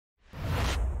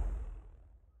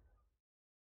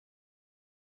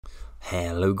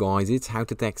Hello guys, it's How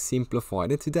to Tech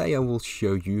Simplified, and today I will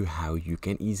show you how you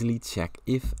can easily check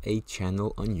if a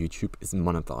channel on YouTube is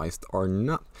monetized or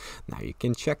not. Now you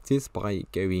can check this by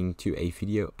going to a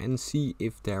video and see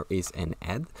if there is an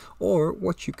ad, or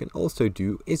what you can also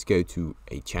do is go to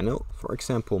a channel, for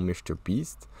example Mr.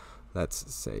 Beast,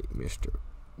 let's say Mr.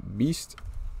 Beast,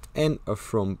 and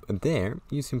from there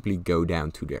you simply go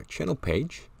down to their channel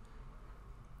page,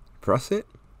 press it.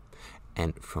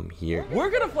 And from here,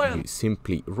 you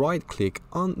simply right click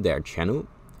on their channel,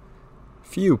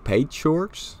 view page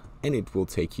source, and it will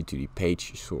take you to the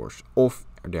page source of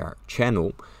their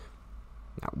channel.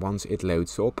 Now once it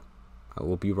loads up, I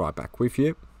will be right back with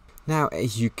you. Now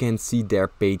as you can see, their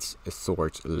page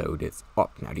source loaded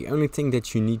up. Now the only thing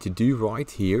that you need to do right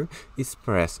here is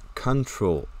press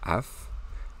Ctrl F,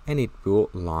 and it will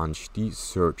launch the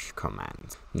search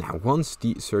command. Now once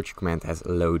the search command has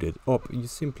loaded up, you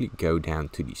simply go down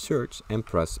to the search and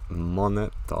press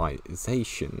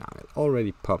monetization. Now it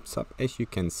already pops up, as you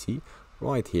can see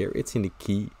right here. It's in the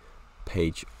key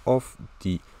page of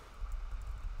the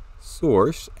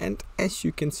source, and as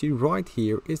you can see right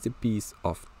here is the piece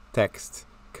of text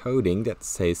coding that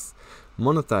says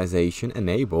monetization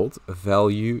enabled,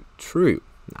 value true.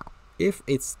 Now if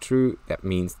it's true, that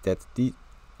means that the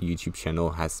YouTube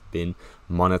channel has been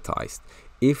monetized.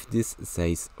 If this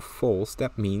says false,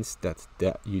 that means that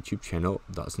the YouTube channel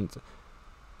doesn't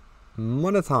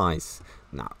monetize.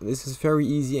 Now this is very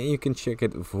easy and you can check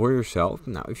it for yourself.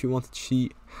 Now if you want to see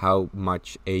how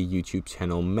much a YouTube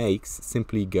channel makes,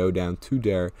 simply go down to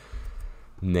their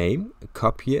name,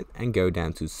 copy it, and go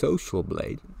down to Social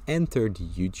Blade, enter the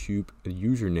YouTube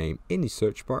username in the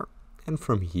search bar, and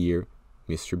from here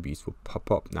Mr. Beast will pop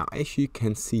up. Now as you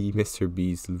can see, Mr.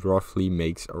 Beast roughly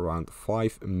makes around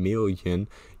 $5 million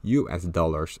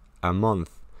US a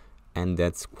month, and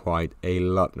that's quite a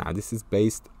lot. Now this is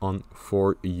based on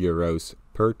 €4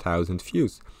 per 1,000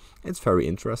 views. It's very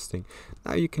interesting.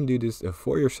 Now you can do this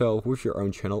for yourself with your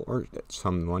own channel or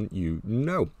someone you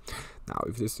know. Now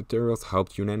if this tutorial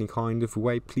helped you in any kind of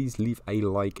way, please leave a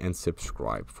like and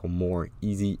subscribe for more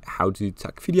easy how to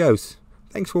tech videos.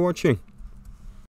 Thanks for watching.